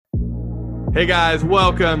Hey guys,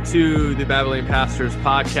 welcome to the Babylonian Pastors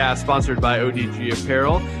podcast, sponsored by ODG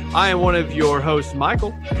Apparel. I am one of your hosts,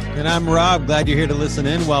 Michael. And I'm Rob. Glad you're here to listen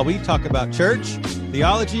in while we talk about church,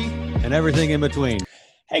 theology, and everything in between.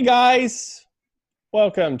 Hey guys,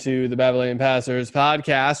 welcome to the Babylonian Pastors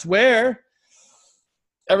podcast, where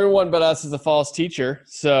everyone but us is a false teacher.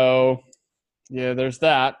 So, yeah, there's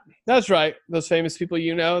that. That's right. Those famous people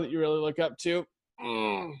you know that you really look up to.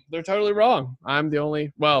 They're totally wrong. I'm the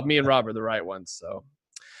only, me and Rob are the right ones. So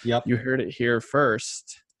Yep. You heard it here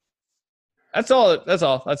first. That's all.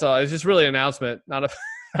 It's just really an announcement, not a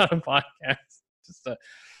podcast.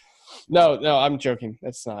 No, I'm joking.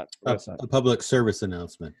 That's not A public service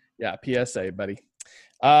announcement. Yeah. PSA, buddy.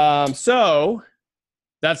 So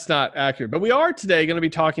that's not accurate, but we are today going to be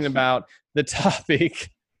talking about the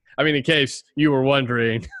topic. I mean, in case you were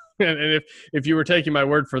wondering, and if you were taking my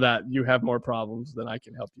word for that, you have more problems than I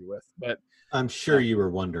can help you with. But I'm sure you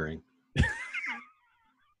were wondering.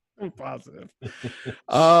 I'm positive.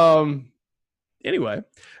 Anyway,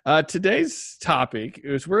 today's topic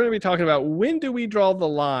is we're going to be talking about when do we draw the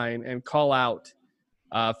line and call out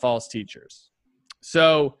false teachers.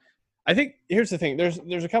 So I think here's the thing. There's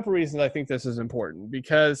a couple reasons I think this is important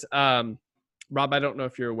because Rob, I don't know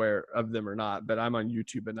if you're aware of them or not, but I'm on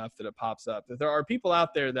YouTube enough that it pops up that there are people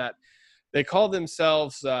out there that they call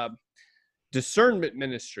themselves discernment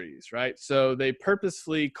ministries, right? So they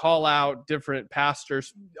purposefully call out different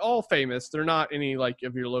pastors, all famous. They're not any like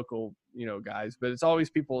of your local, guys, but it's always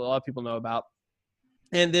people a lot of people know about.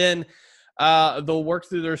 And then they'll work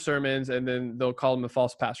through their sermons and then they'll call them a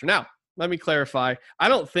false pastor. Now, let me clarify. I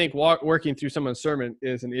don't think working through someone's sermon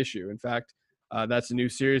is an issue. In fact, that's a new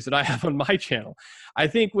series that I have on my channel. I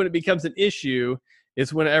think when it becomes an issue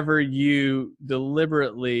is whenever you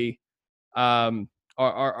deliberately are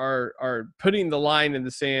putting the line in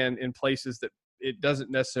the sand in places that it doesn't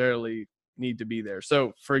necessarily need to be there.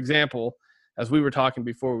 So, for example, as we were talking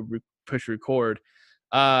before we push record,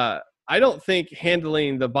 I don't think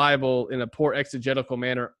handling the Bible in a poor exegetical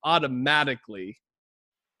manner automatically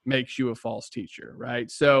makes you a false teacher, right?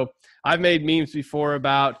 So I've made memes before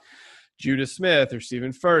about Judah Smith or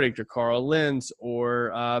Stephen Furtick or Carl Lenz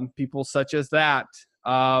or people such as that.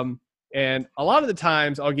 And a lot of the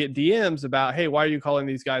times I'll get DMs about, hey, why are you calling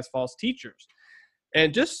these guys false teachers?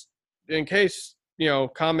 And just in case,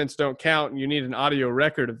 comments don't count and you need an audio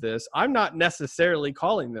record of this, I'm not necessarily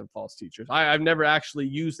calling them false teachers. I've never actually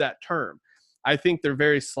used that term. I think they're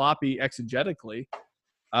very sloppy exegetically,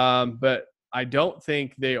 but I don't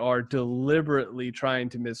think they are deliberately trying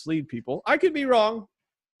to mislead people. I could be wrong.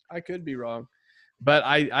 But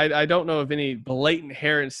I don't know of any blatant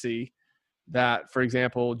heresy that, for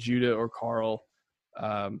example, Judah or Carl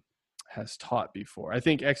has taught before. I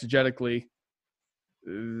think exegetically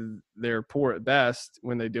they're poor at best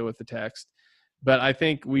when they deal with the text. But I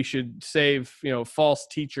think we should save, false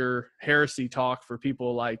teacher heresy talk for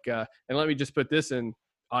people like, and let me just put this in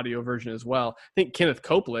audio version as well. I think Kenneth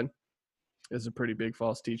Copeland is a pretty big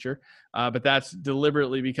false teacher, but that's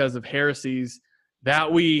deliberately because of heresies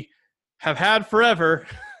that we have had forever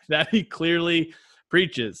that he clearly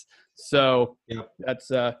preaches. So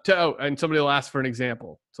That's and somebody will ask for an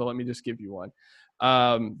example. So let me just give you one.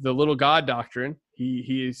 The little God doctrine,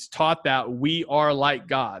 he's taught that we are like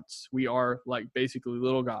gods. We are like basically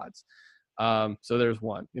little gods. So there's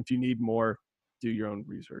one. If you need more, do your own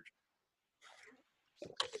research.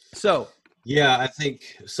 So yeah, I think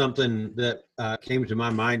something that came to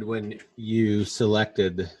my mind when you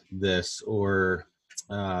selected this or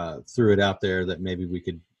threw it out there that maybe we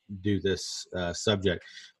could do this subject.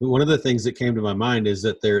 But one of the things that came to my mind is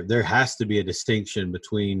that there has to be a distinction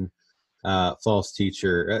between false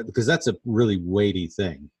teacher, because that's a really weighty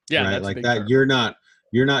thing. Yeah, right? Like that. Term.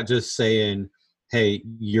 You're not just saying, hey,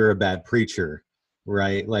 you're a bad preacher,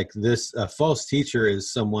 right? Like this, a false teacher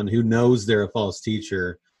is someone who knows they're a false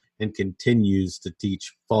teacher and continues to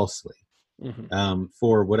teach falsely. Mm-hmm.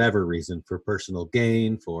 For whatever reason, for personal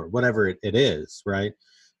gain, for whatever it is, right?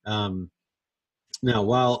 Now,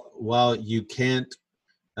 while you can't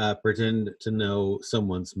pretend to know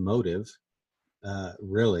someone's motive,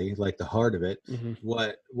 really, like the heart of it, mm-hmm.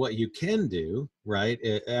 what you can do, right,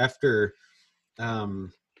 after, we'll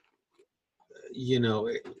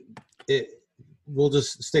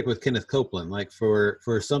just stick with Kenneth Copeland. Like for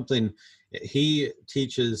something, he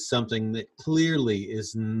teaches something that clearly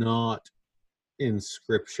is not in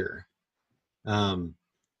Scripture,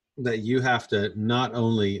 that you have to not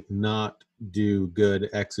only not do good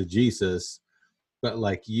exegesis, but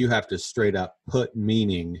like you have to straight up put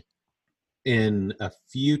meaning in a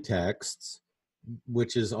few texts,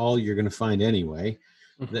 which is all you're going to find anyway.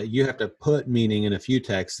 that you have to put meaning in a few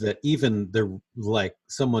texts that even the like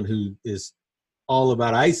someone who is all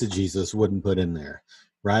about eisegesis wouldn't put in there,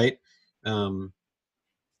 right? Um,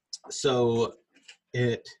 so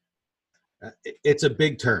it's a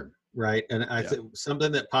big term, right? And I think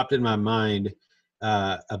something that popped in my mind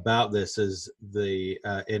about this is the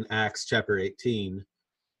in Acts chapter 18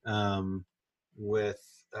 with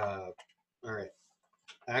all right,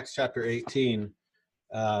 Acts chapter 18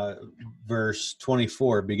 verse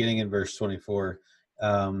 24, beginning in verse 24.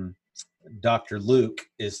 Dr. Luke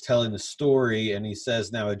is telling the story, and he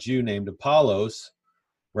says, now a Jew named Apollos,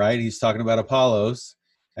 right? He's talking about Apollos,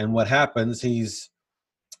 and what happens, he'd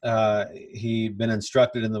been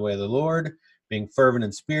instructed in the way of the Lord, being fervent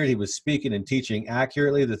in spirit, he was speaking and teaching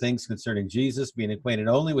accurately the things concerning Jesus, being acquainted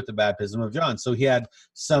only with the baptism of John. So he had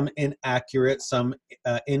some inaccurate, some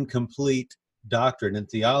incomplete doctrine and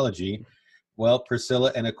theology. Well,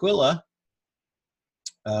 Priscilla and Aquila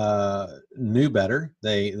knew better.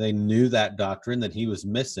 They knew that doctrine that he was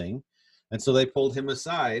missing, and so they pulled him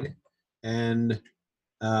aside and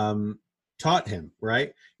taught him.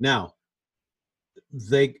 Right now,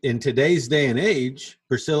 they in today's day and age,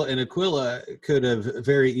 Priscilla and Aquila could have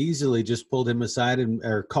very easily just pulled him aside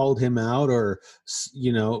or called him out, or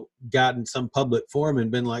gotten some public forum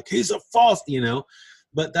and been like, he's a false,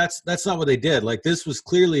 but that's not what they did. Like, this was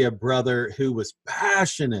clearly a brother who was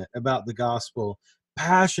passionate about the gospel,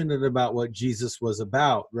 passionate about what Jesus was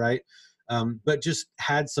about, right? But just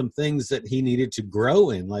had some things that he needed to grow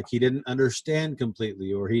in, like he didn't understand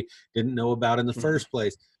completely, or he didn't know about in the first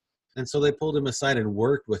place. And so they pulled him aside and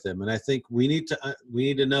worked with him. And I think we need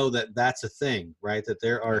to know that that's a thing, right? That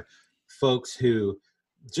there are folks who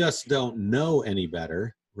just don't know any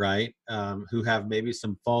better, right? Who have maybe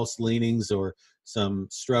some false leanings or some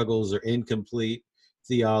struggles or incomplete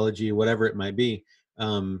theology, whatever it might be.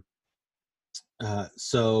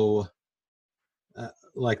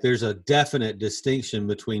 Like, there's a definite distinction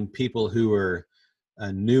between people who are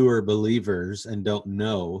newer believers and don't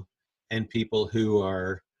know, and people who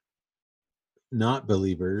are not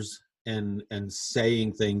believers and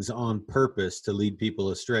saying things on purpose to lead people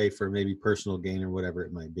astray for maybe personal gain or whatever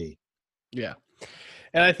it might be. Yeah.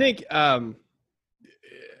 And I think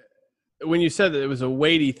when you said that it was a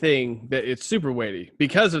weighty thing, that it's super weighty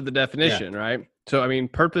because of the definition, right? So, I mean,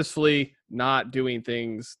 purposefully not doing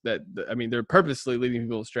things they're purposely leading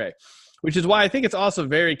people astray, which is why I think it's also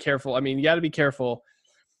very careful. I mean, you got to be careful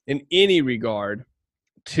in any regard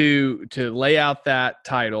to lay out that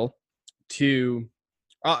title to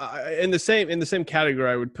in the same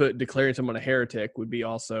category. I would put declaring someone a heretic would be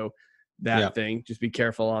also that thing. Just be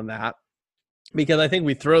careful on that, because I think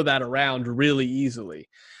we throw that around really easily.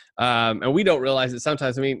 And we don't realize it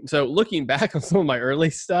sometimes. I mean, so looking back on some of my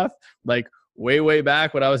early stuff, like way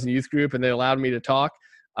back when I was in youth group and they allowed me to talk,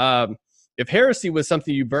 if heresy was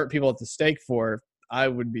something you burnt people at the stake for, I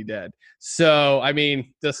would be dead. So, I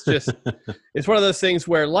mean, that's just, it's one of those things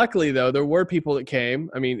where luckily though, there were people that came,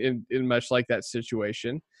 I mean, in much like that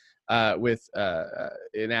situation with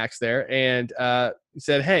in Acts there, and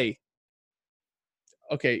said, hey,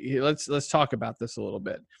 okay, let's talk about this a little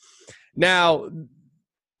bit. Now,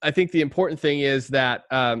 I think the important thing is that,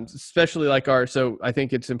 especially like so I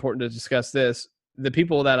think it's important to discuss this. The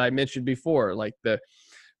people that I mentioned before, like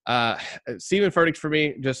Stephen Furtick, for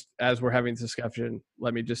me, just as we're having this discussion,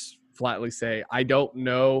 let me just flatly say, I don't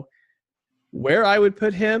know where I would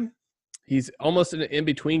put him. He's almost in an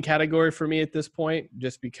in-between category for me at this point,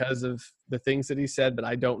 just because of the things that he said, but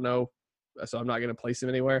I don't know. So I'm not going to place him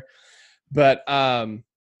anywhere. But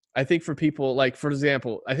I think for people, like, for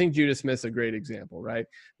example, I think Judah Smith's a great example, right?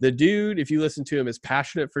 The dude, if you listen to him, is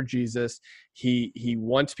passionate for Jesus. He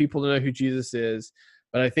wants people to know who Jesus is.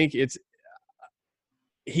 But I think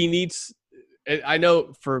he needs, I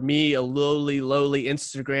know for me, a lowly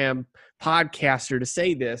Instagram podcaster, to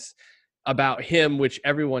say this about him, which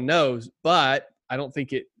everyone knows, but I don't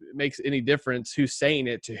think it makes any difference who's saying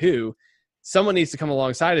it to who. Someone needs to come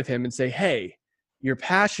alongside of him and say, hey, you're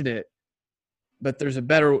passionate, but there's a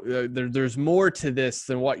better, there's more to this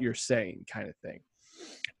than what you're saying, kind of thing.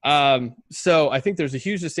 So I think there's a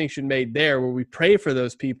huge distinction made there, where we pray for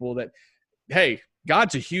those people that, hey,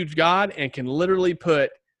 God's a huge God and can literally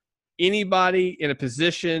put anybody in a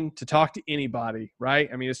position to talk to anybody, right?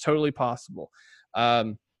 I mean, it's totally possible.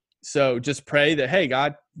 So just pray that, hey,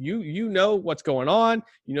 God, you know what's going on.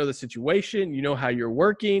 You know the situation. You know how you're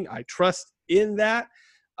working. I trust in that.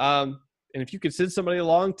 And if you could send somebody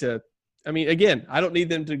along to, I mean, again, I don't need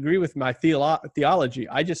them to agree with my theology.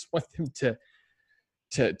 I just want them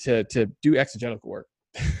to do exegetical work.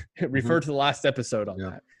 Refer to the last episode on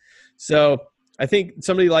that. So I think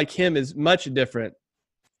somebody like him is much different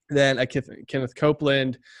than a Kenneth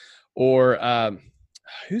Copeland or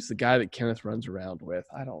who's the guy that Kenneth runs around with?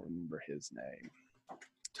 I don't remember his name.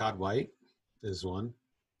 Todd White is one.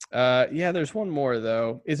 Yeah, there's one more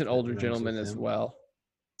though. Is an older gentleman as well.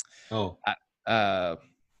 Oh,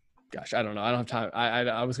 gosh, I don't know. I don't have time.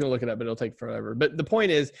 I was going to look it up, but it'll take forever. But the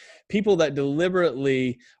point is, people that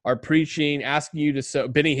deliberately are preaching, asking you to sow,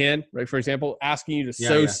 Benny Hinn, right, for example, asking you to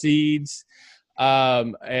sow seeds,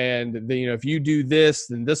 and if you do this,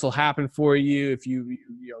 then this will happen for you. If you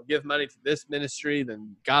give money to this ministry,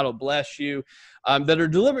 then God will bless you. That are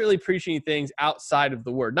deliberately preaching things outside of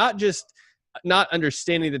the word, not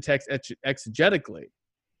understanding the text exegetically,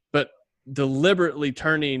 but deliberately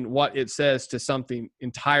turning what it says to something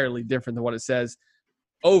entirely different than what it says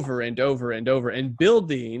over and over and over, and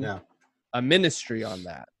building a ministry on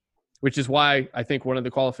that, which is why I think one of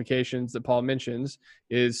the qualifications that Paul mentions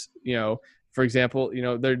is, for example,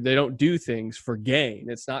 they don't do things for gain.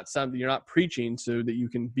 It's not something, you're not preaching so that you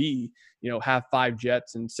can be, have 5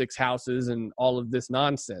 jets and 6 houses and all of this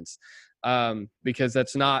nonsense, because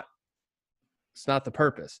it's not the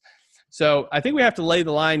purpose. So I think we have to lay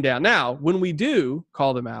the line down. Now, when we do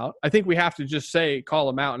call them out, I think we have to just call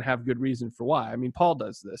them out and have good reason for why. I mean, Paul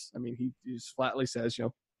does this. I mean, he just flatly says,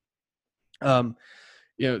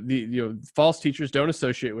 false teachers, don't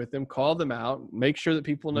associate with them, call them out, make sure that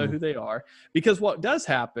people know who they are. Because what does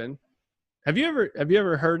happen, have you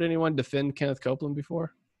ever heard anyone defend Kenneth Copeland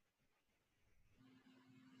before?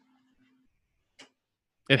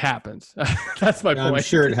 It happens. That's my point. I'm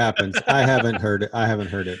sure it happens. I haven't heard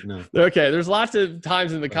it. No. Okay. There's lots of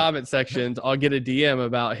times in the comment sections, I'll get a DM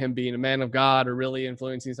about him being a man of God or really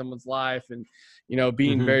influencing someone's life and,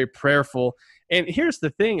 being very prayerful. And here's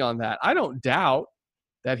the thing on that. I don't doubt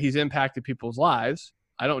that he's impacted people's lives.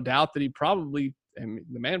 I don't doubt that the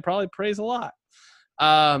man probably prays a lot.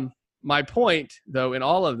 My point, though, in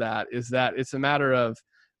all of that is that it's a matter of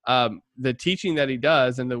the teaching that he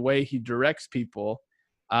does and the way he directs people.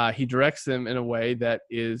 He directs them in a way that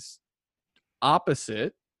is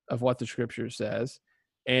opposite of what the scripture says.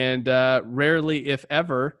 And rarely, if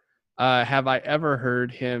ever, have I ever heard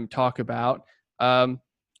him talk about,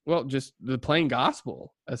 just the plain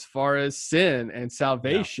gospel as far as sin and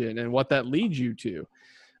salvation and what that leads you to.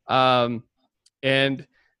 And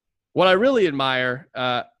what I really admire,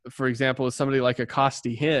 for example, is somebody like a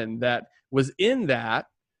Costi Hinn that was in that.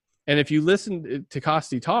 And if you listen to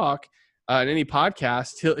Costi talk, in any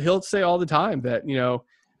podcast, he'll say all the time that,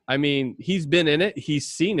 he's been in it, he's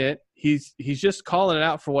seen it, he's just calling it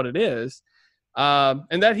out for what it is,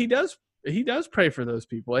 and that he does pray for those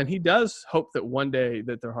people, and he does hope that one day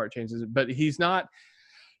that their heart changes. But he's not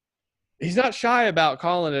shy about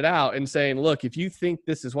calling it out and saying, look, if you think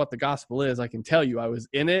this is what the gospel is, I can tell you I was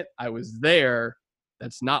in it, I was there.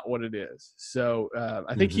 That's not what it is. So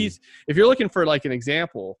I think if you're looking for like an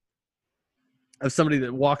example of somebody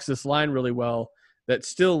that walks this line really well, that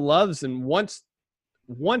still loves and wants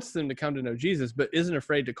them to come to know Jesus, but isn't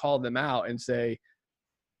afraid to call them out and say,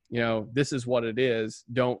 this is what it is.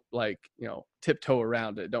 Don't tiptoe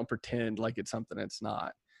around it. Don't pretend like it's something it's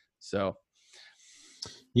not. So.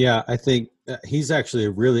 Yeah, I think he's actually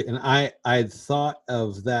and I thought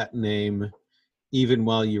of that name even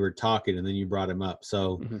while you were talking, and then you brought him up.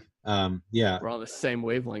 So we're on the same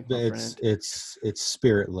wavelength. It's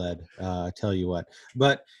spirit led. I tell you what.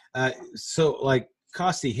 But so like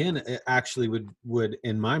Costi Hinn actually would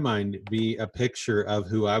in my mind be a picture of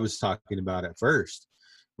who I was talking about at first,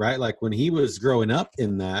 right? Like when he was growing up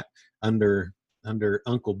in that under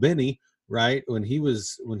Uncle Benny, right? When he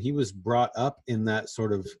was brought up in that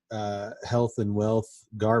sort of health and wealth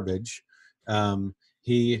garbage,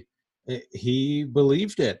 he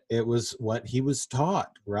believed it. It was what he was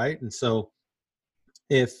taught, right? And so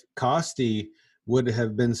if Costi would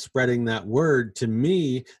have been spreading that word, to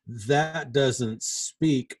me, that doesn't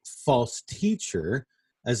speak false teacher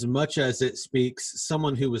as much as it speaks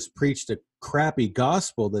someone who was preached a crappy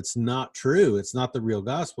gospel that's not true. It's not the real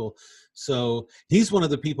gospel. So he's one of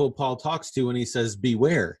the people Paul talks to when he says,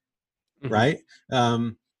 beware, right?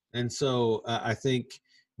 And so I think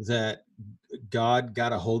that God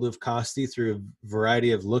got a hold of Costi through a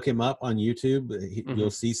variety of, look him up on YouTube.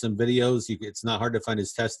 You'll see some videos. It's not hard to find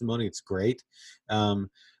his testimony. It's great.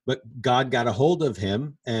 But God got a hold of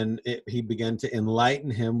him, and he began to enlighten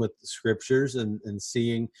him with the scriptures and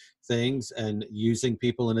seeing things and using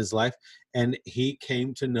people in his life. And he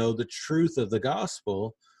came to know the truth of the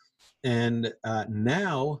gospel. And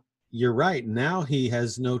now, you're right, now he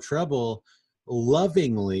has no trouble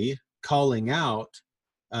lovingly calling out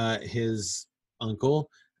his uncle.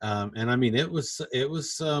 And I mean, it was I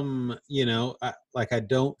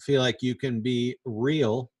don't feel like you can be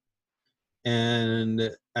real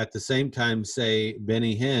and at the same time say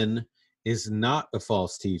Benny Hinn is not a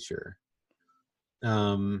false teacher.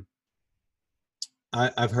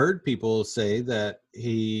 I've heard people say that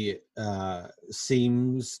he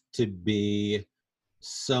seems to be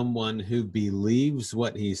someone who believes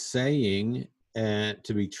what he's saying and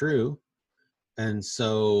to be true, and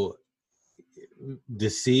so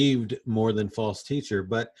deceived more than false teacher.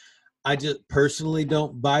 But I just personally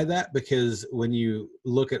don't buy that, because when you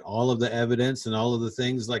look at all of the evidence and all of the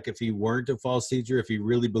things, like if he weren't a false teacher, if he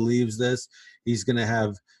really believes this, he's going to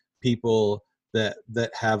have people that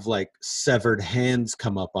have like severed hands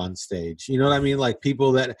come up on stage. You know what I mean? Like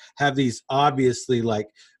people that have these obviously like,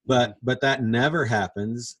 but that never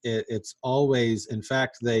happens. It's always, in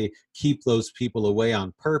fact, they keep those people away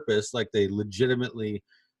on purpose. Like they legitimately,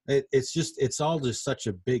 it's all just such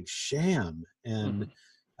a big sham. And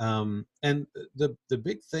the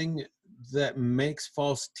big thing that makes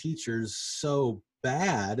false teachers so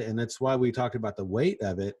bad, and that's why we talked about the weight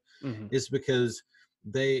of it, is because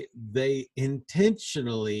they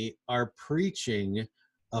intentionally are preaching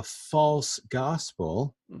a false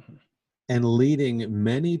gospel and leading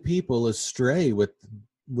many people astray with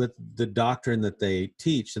the doctrine that they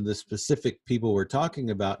teach. And the specific people we're talking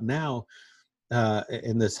about now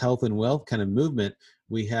in this health and wealth kind of movement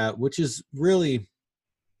we have, which is really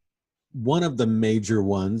one of the major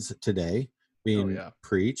ones today being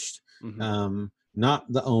preached.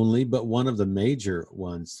 Not the only, but one of the major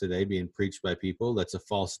ones today being preached by people. That's a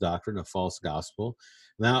false doctrine, a false gospel.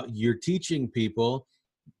 Now you're teaching people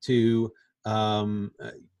to,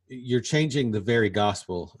 you're changing the very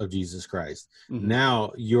gospel of Jesus Christ.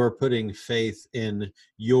 Now you're putting faith in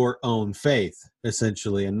your own faith,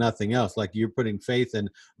 essentially, and nothing else. Like you're putting faith in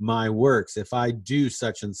my works. If I do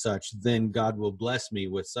such and such, then God will bless me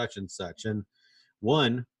with such and such. And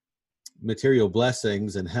one, material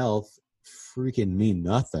blessings and health freaking mean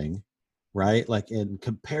nothing, right? Like in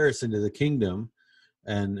comparison to the kingdom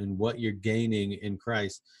and what you're gaining in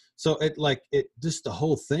Christ. So it just the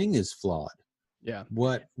whole thing is flawed. Yeah.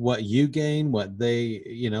 What you gain, what they,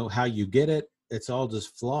 how you get it, it's all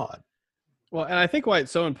just flawed. Well, and I think why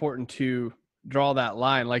it's so important to draw that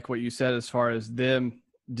line, like what you said, as far as them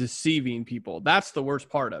deceiving people, that's the worst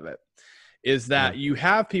part of it, is that you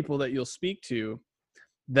have people that you'll speak to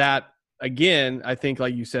that, again, I think,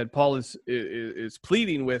 like you said, Paul is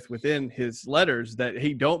pleading within his letters that,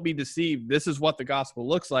 hey, don't be deceived. This is what the gospel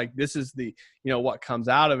looks like. This is the, what comes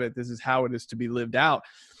out of it. This is how it is to be lived out,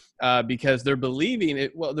 because they're believing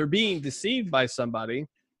it. Well, they're being deceived by somebody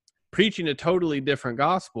preaching a totally different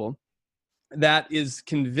gospel that is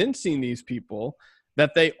convincing these people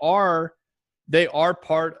that they are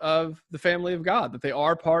part of the family of God, that they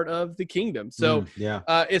are part of the kingdom. So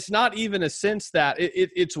it's not even a sense that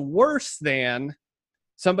it's worse than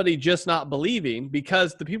somebody just not believing,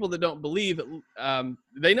 because the people that don't believe,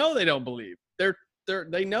 they know they don't believe.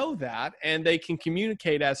 They know that, and they can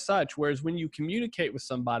communicate as such. Whereas when you communicate with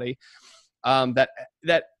somebody that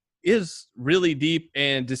is really deep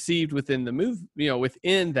and deceived within the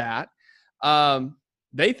within that,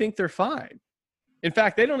 they think they're fine. In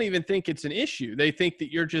fact, they don't even think it's an issue. They think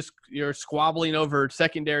that you're squabbling over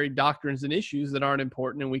secondary doctrines and issues that aren't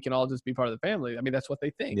important, and we can all just be part of the family. I mean, that's what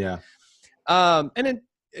they think. Yeah. And then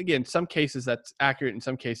again, some cases that's accurate. In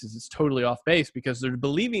some cases it's totally off base, because they're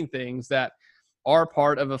believing things that are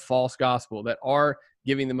part of a false gospel, that are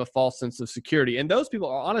giving them a false sense of security. And those people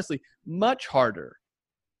are honestly much harder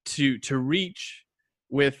to reach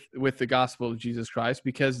with the gospel of Jesus Christ,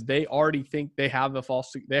 because they already think they have a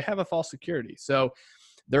false security. So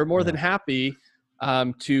they're more than happy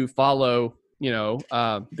to follow,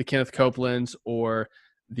 the Kenneth Copelands or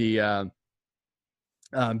the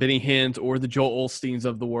Benny Hinn's or the Joel Osteens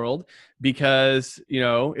of the world, because,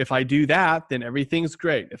 if I do that, then everything's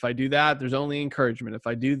great. If I do that, there's only encouragement. If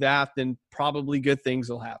I do that, then probably good things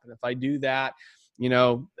will happen. If I do that,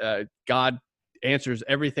 God answers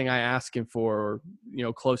everything I ask him for,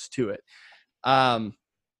 or, close to it.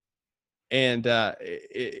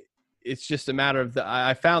 It's just a matter of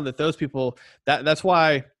I found that those people, that's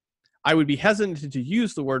why I would be hesitant to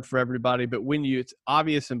use the word for everybody, but when it's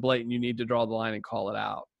obvious and blatant, you need to draw the line and call it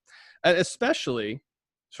out. And especially,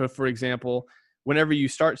 so for example, whenever you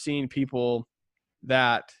start seeing people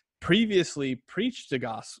that previously preached the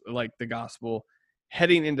gospel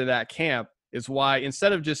heading into that camp, is why,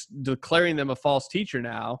 instead of just declaring them a false teacher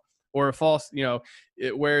now, or a false,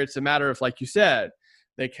 where it's a matter of, like you said,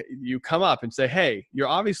 you come up and say, hey, you're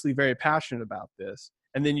obviously very passionate about this.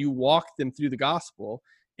 And then you walk them through the gospel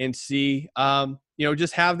and see,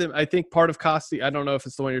 just have them. I think part of Costi, I don't know if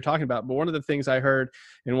it's the one you're talking about, but one of the things I heard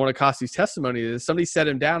in one of Costi's testimony is somebody set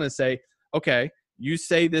him down and say, okay, you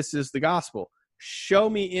say this is the gospel. Show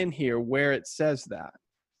me in here where it says that.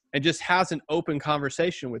 And just has an open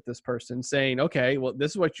conversation with this person saying, okay, well,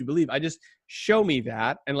 this is what you believe. I just show me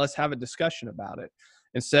that and let's have a discussion about it,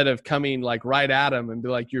 instead of coming like right at them and be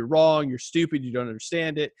like, you're wrong, you're stupid, you don't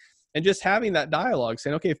understand it. And just having that dialogue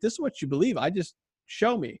saying, okay, if this is what you believe, I just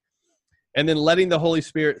show me. And then letting the Holy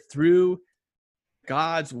Spirit through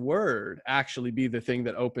God's word actually be the thing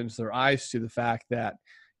that opens their eyes to the fact that,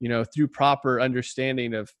 through proper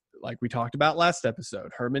understanding of, like we talked about last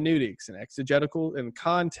episode, hermeneutics and exegetical and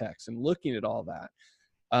context and looking at all that.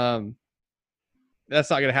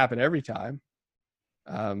 That's not going to happen every time.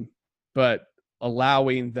 But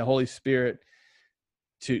allowing the Holy Spirit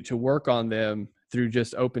to work on them through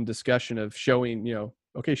just open discussion of showing,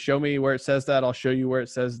 okay, show me where it says that. I'll show you where it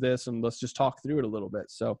says this, and let's just talk through it a little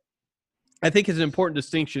bit. So I think it's an important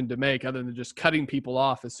distinction to make, other than just cutting people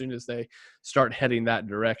off as soon as they start heading that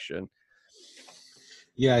direction.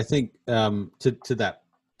 Yeah, I think to that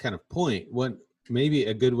kind of point, what maybe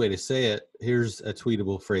a good way to say it, here's a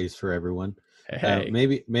tweetable phrase for everyone. Hey.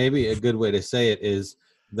 Maybe a good way to say it is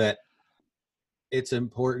that it's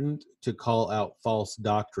important to call out false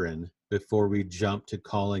doctrine before we jump to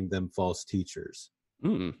calling them false teachers.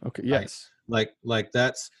 Okay. Yes. Like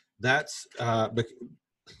that's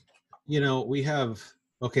we have,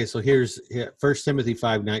 okay, so here's 1 Timothy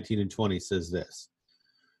 5:19-20 says this.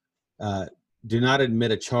 Do not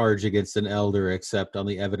admit a charge against an elder except on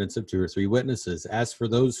the evidence of 2 or 3 witnesses. As for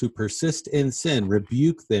those who persist in sin,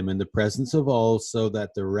 rebuke them in the presence of all, so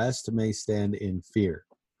that the rest may stand in fear.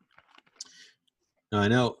 Now, I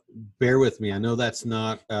know, bear with me, I know that's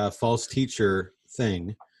not a false teacher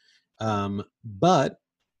thing, but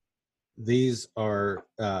these are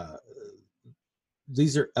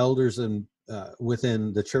elders in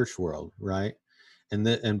within the church world, right?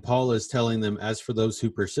 And Paul is telling them, as for those who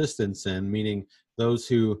persist in sin, meaning those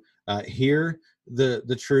who hear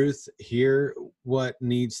the truth, hear what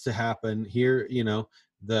needs to happen, hear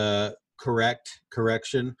the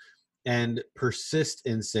correction, and persist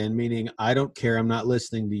in sin, meaning I don't care, I'm not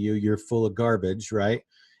listening to you, you're full of garbage, right?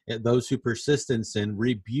 Those who persist in sin,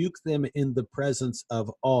 rebuke them in the presence of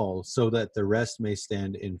all, so that the rest may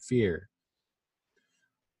stand in fear.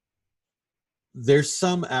 There's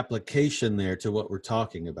some application there to what we're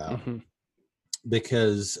talking about,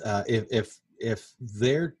 because if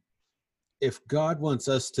God wants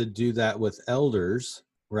us to do that with elders,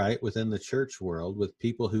 right, within the church world, with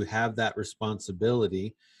people who have that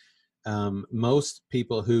responsibility, most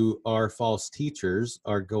people who are false teachers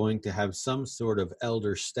are going to have some sort of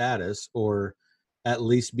elder status, or at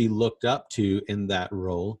least be looked up to in that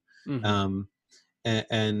role.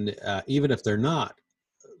 And even if they're not,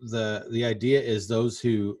 the idea is those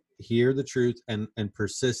who hear the truth and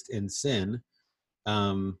persist in sin,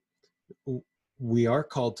 we are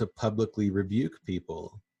called to publicly rebuke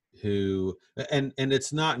people who, and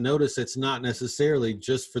it's not necessarily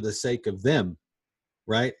just for the sake of them,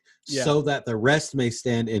 right? Yeah. So that the rest may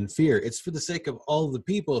stand in fear. It's for the sake of all the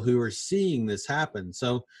people who are seeing this happen.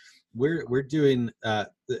 So we're doing,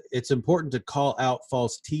 it's important to call out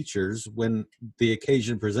false teachers when the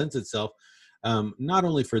occasion presents itself, not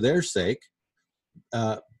only for their sake,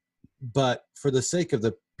 but for the sake of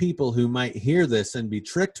the people who might hear this and be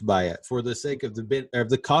tricked by it, for the sake of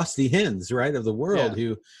the costly hens, right, of the world,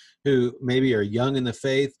 who maybe are young in the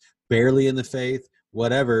faith, barely in the faith,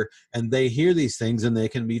 whatever, and they hear these things and they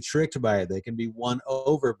can be tricked by it. They can be won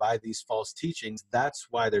over by these false teachings. That's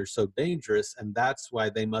why they're so dangerous, and that's why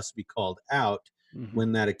they must be called out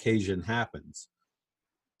when that occasion happens.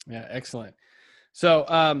 Yeah, excellent. So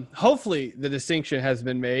hopefully the distinction has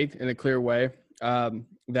been made in a clear way.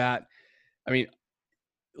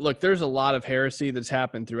 Look, there's a lot of heresy that's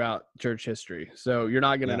happened throughout church history, so you're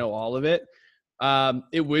not going to know all of it.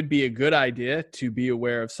 It would be a good idea to be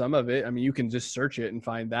aware of some of it. I mean, you can just search it and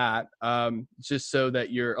find that, just so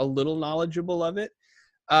that you're a little knowledgeable of it,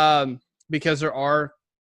 because there are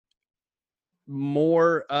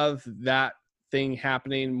more of that thing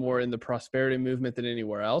happening more in the prosperity movement than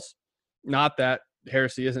anywhere else. Not that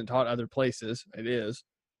heresy isn't taught other places. It is.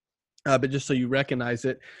 But just so you recognize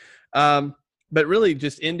it. But really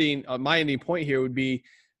just my ending point here would be,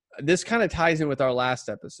 this kind of ties in with our last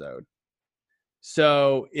episode.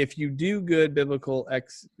 So if you do good biblical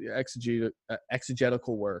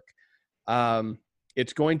exegetical work,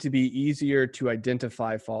 it's going to be easier to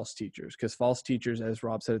identify false teachers, because false teachers, as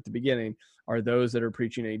Rob said at the beginning, are those that are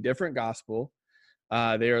preaching a different gospel.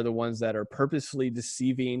 They are the ones that are purposely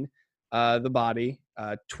deceiving the body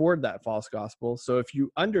toward that false gospel. So if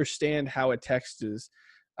you understand how a text is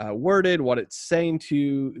worded, what it's saying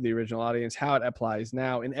to the original audience, how it applies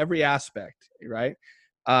now in every aspect, right?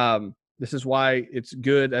 This is why it's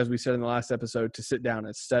good, as we said in the last episode, to sit down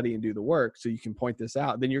and study and do the work so you can point this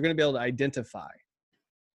out. Then you're going to be able to identify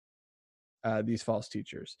these false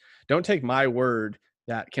teachers. Don't take my word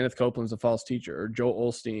that Kenneth Copeland's a false teacher or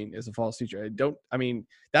Joel Osteen is a false teacher.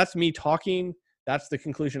 That's me talking. That's the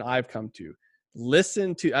conclusion I've come to.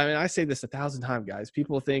 I say this 1,000 times, guys.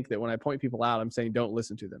 People think that when I point people out, I'm saying don't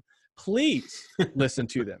listen to them. Please listen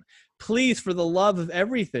to them. Please, for the love of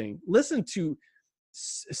everything, listen to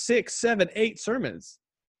 6, 7, 8 sermons.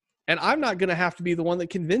 And I'm not going to have to be the one that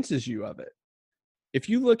convinces you of it. If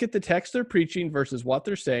you look at the text they're preaching versus what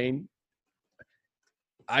they're saying,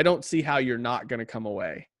 I don't see how you're not going to come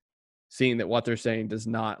away seeing that what they're saying does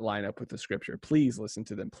not line up with the scripture. Please listen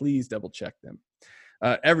to them. Please double check them.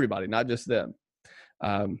 Everybody, not just them,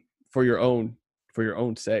 for your own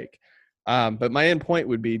sake. But my end point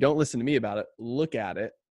would be, don't listen to me about it. Look at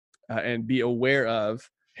it and be aware of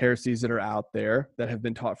heresies that are out there that have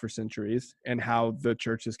been taught for centuries and how the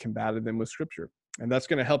church has combated them with scripture. And that's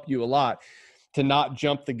going to help you a lot to not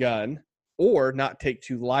jump the gun or not take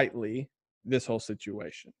too lightly this whole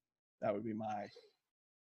situation. That would be my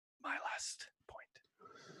last point.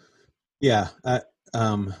 Yeah.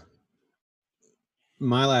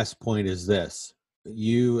 My last point is this: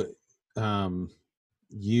 you, the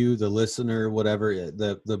listener, whatever,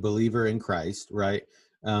 the believer in Christ, right?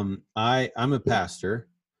 I'm a pastor.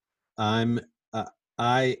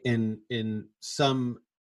 I in some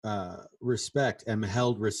respect am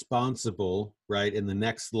held responsible, right, in the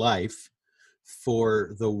next life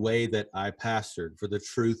for the way that I pastored, for the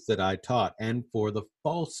truth that I taught, and for the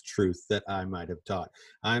false truth that I might have taught.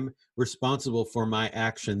 I'm responsible for my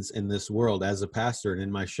actions in this world as a pastor and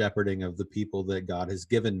in my shepherding of the people that God has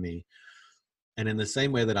given me. And in the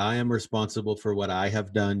same way that I am responsible for what I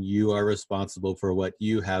have done, you are responsible for what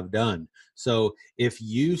you have done. So if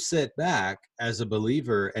you sit back as a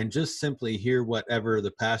believer and just simply hear whatever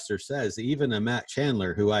the pastor says, even a Matt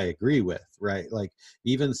Chandler, who I agree with, right? Like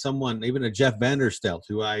even a Jeff Vanderstelt,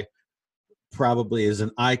 who I probably is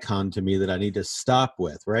an icon to me that I need to stop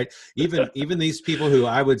with, right? Even these people who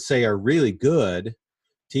I would say are really good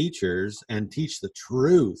teachers and teach the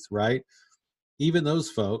truth, right? Even those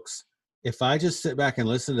folks, if I just sit back and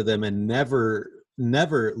listen to them and never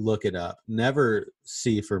look it up, never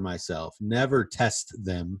see for myself, never test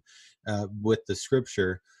them with the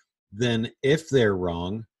scripture, then if they're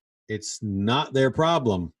wrong, it's not their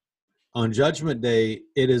problem. On Judgment Day,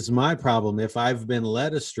 it is my problem if I've been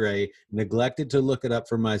led astray, neglected to look it up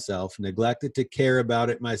for myself, neglected to care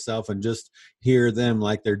about it myself, and just hear them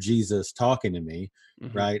like they're Jesus talking to me,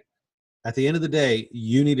 right? At the end of the day,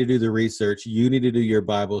 you need to do the research. You need to do your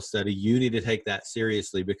Bible study. You need to take that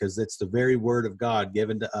seriously because it's the very word of God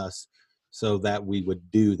given to us so that we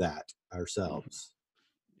would do that ourselves.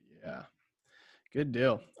 Yeah. Good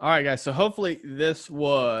deal. All right, guys. So hopefully this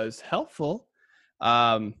was helpful.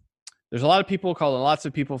 There's a lot of people calling lots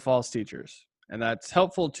of people false teachers, and that's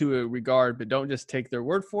helpful to a regard, but don't just take their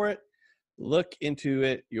word for it. Look into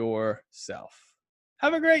it yourself.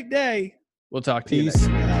 Have a great day. We'll talk to you next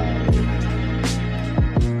week.